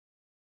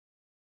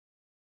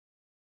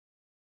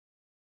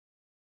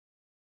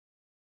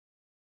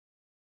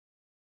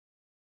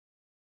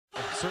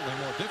certainly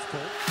more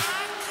difficult.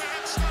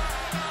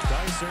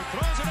 Dicer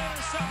throws an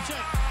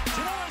interception.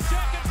 Janoris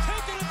Jenkins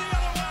taking it the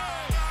other way.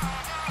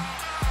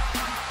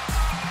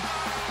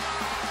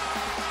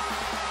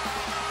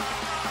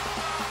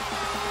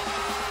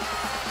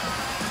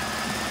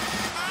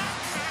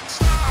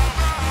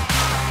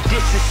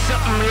 This is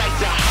something like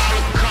the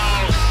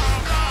Holocaust.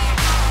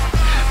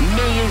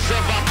 Millions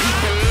of our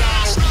people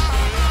lost.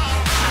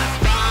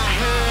 Bow our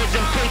heads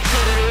and pray to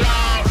the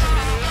Lord.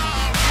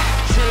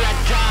 Till I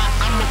die,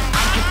 I'ma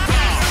get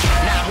ball.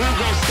 Now who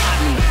gon' stop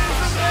me?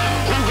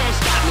 Who gon'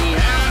 stop me,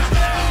 huh?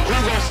 Who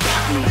gon'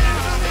 stop me?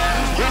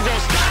 Who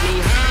gon' stop me,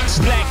 huh?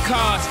 Black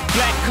cars,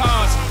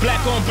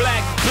 black on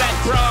black, black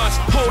bras.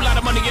 Whole lot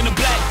of money in a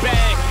black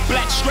bag.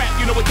 Black strap,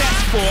 you know what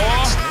that's for.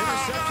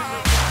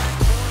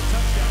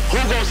 Who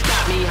gon'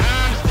 stop me,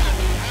 huh?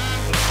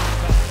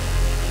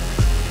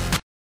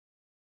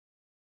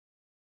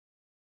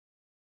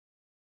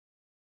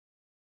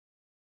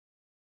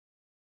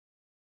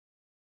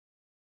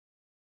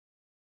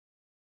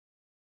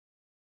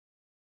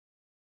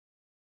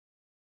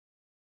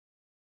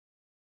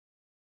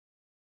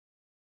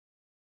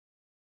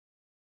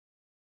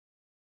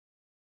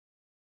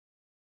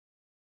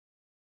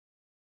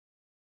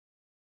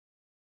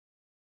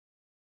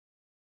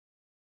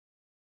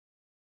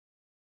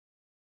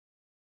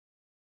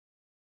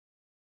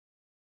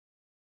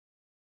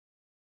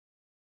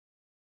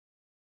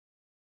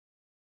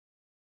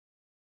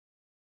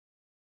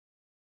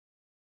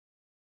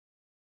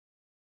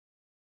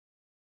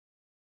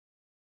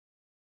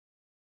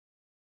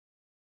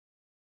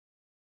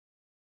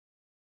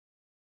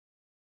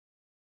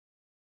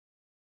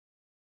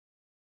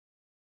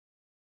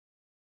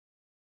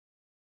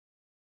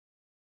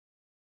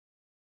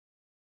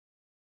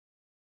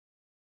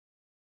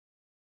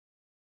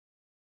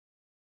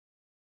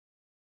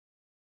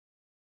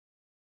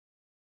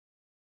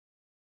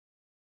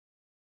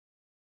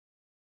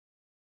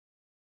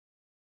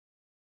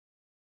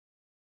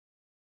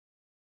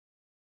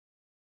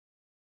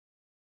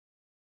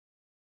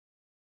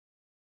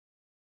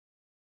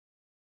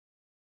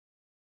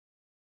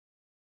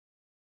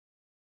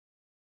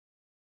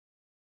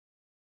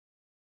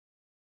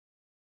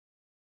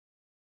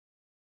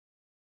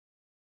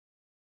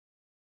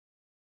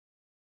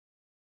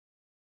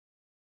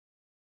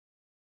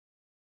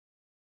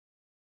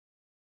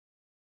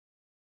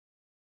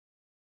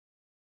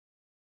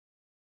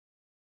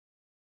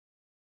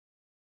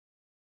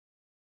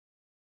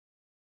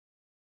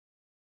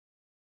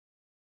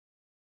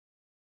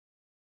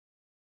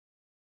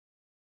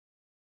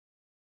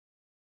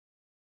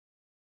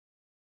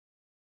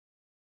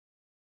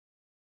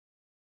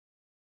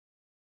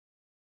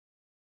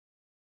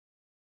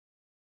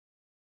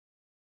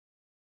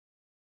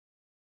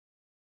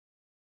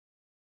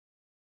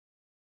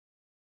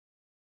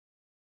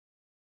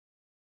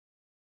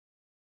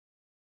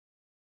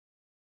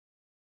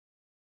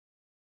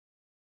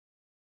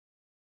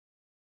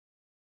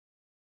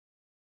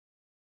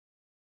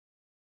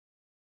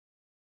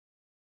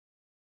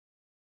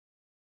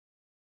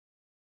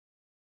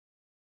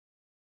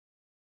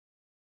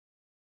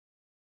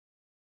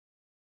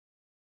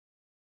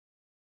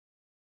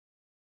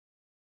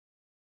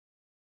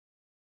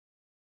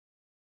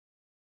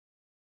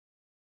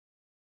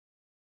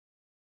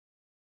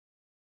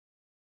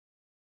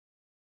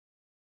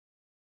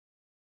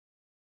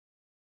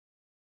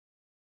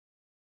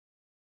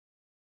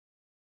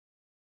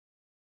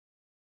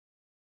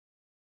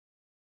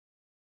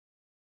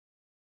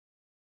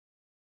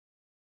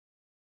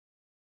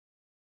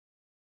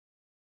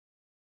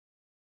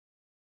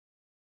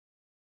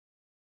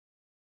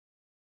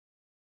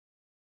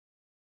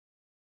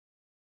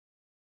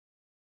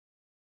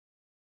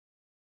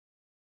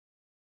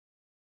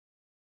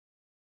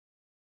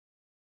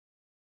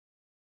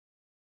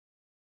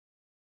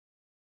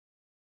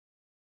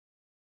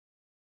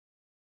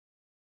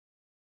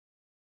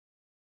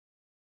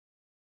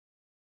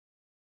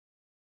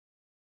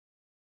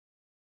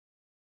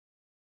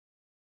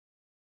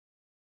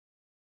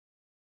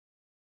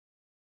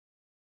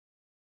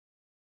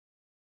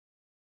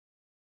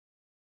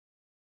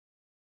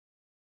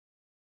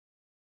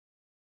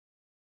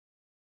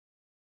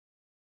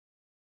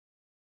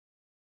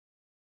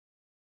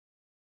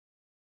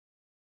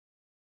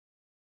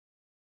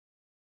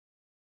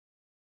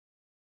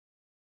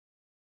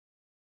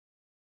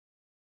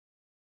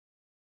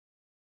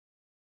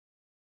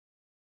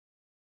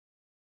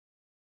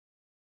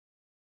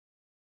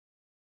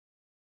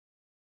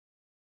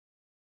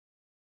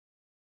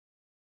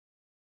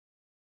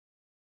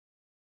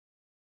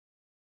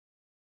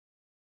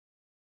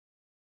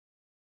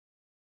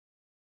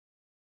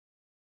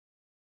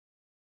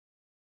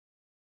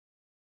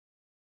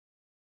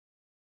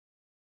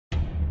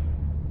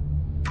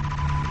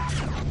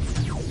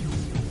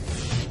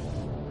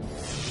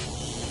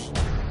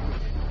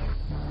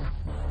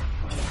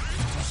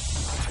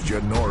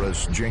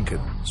 Janoris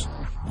Jenkins,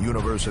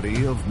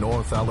 University of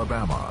North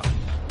Alabama.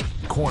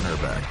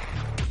 Cornerback.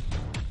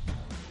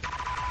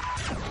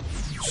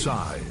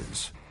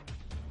 Size.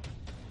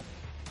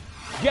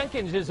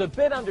 Jenkins is a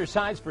bit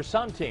undersized for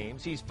some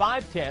teams. He's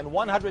 5'10",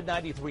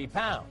 193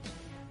 pounds.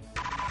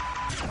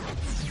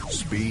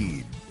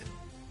 Speed.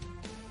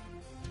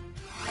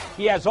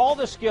 He has all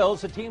the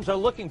skills that teams are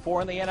looking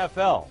for in the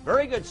NFL.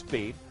 Very good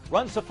speed,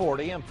 runs the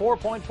 40 in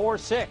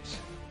 4.46.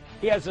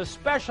 He has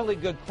especially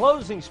good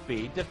closing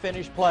speed to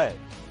finish plays.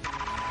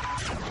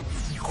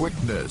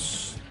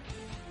 Quickness.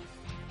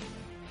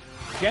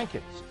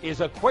 Jenkins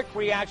is a quick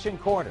reaction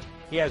corner.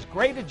 He has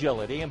great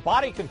agility and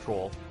body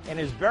control and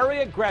is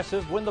very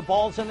aggressive when the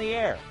ball's in the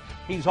air.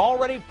 He's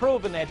already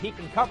proven that he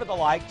can cover the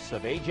likes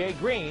of A.J.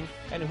 Green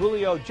and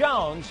Julio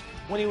Jones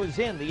when he was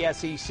in the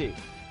SEC.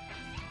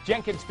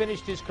 Jenkins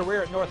finished his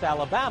career at North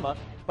Alabama,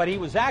 but he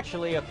was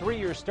actually a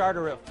 3-year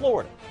starter at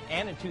Florida,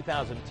 and in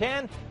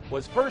 2010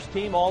 was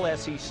first-team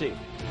All-SEC.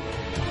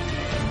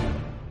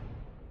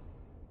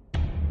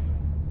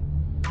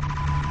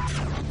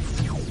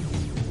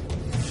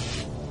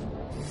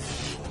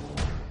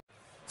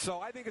 So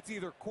I think it's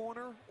either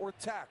corner or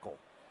tackle.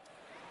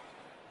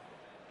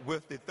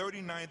 With the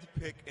 39th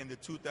pick in the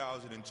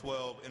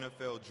 2012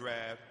 NFL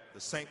Draft, the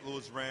St.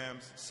 Louis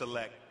Rams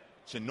select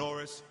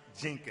Janoris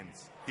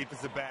Jenkins,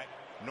 defensive back,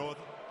 North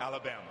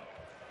Alabama.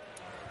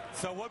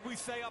 So what we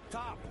say up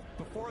top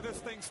before this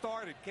thing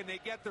started, can they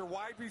get their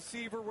wide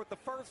receiver with the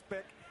first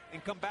pick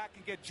and come back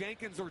and get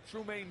Jenkins or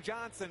Trumaine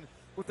Johnson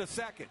with the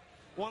second?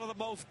 One of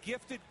the most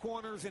gifted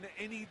corners in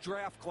any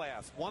draft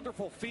class.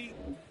 Wonderful feet,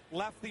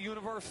 left the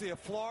University of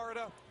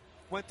Florida,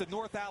 went to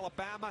North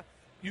Alabama.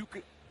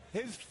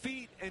 His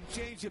feet and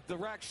change of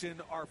direction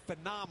are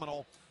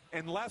phenomenal,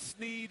 and Les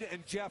Snead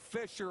and Jeff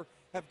Fisher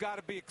have got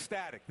to be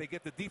ecstatic. They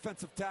get the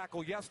defensive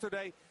tackle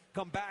yesterday,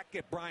 come back,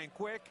 get Brian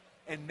Quick,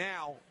 and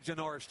now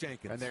Janoris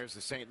Jenkins. And there's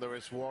the St.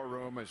 Louis War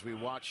Room as we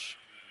watch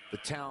the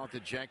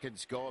talented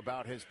Jenkins go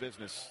about his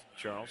business,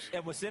 Charles.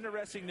 And what's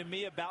interesting to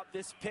me about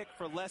this pick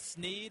for Les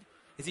Snead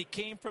is he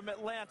came from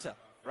Atlanta,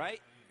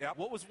 right? Yep.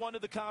 What was one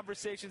of the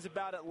conversations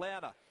about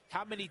Atlanta?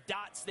 How many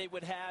dots they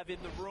would have in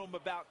the room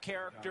about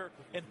character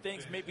and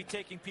things maybe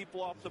taking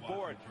people off the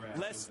board.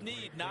 Les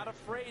Snead not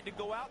afraid to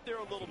go out there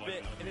a little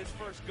bit in his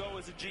first go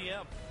as a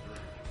GM.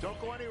 Don't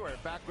go anywhere.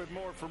 Back with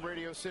more from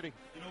Radio City.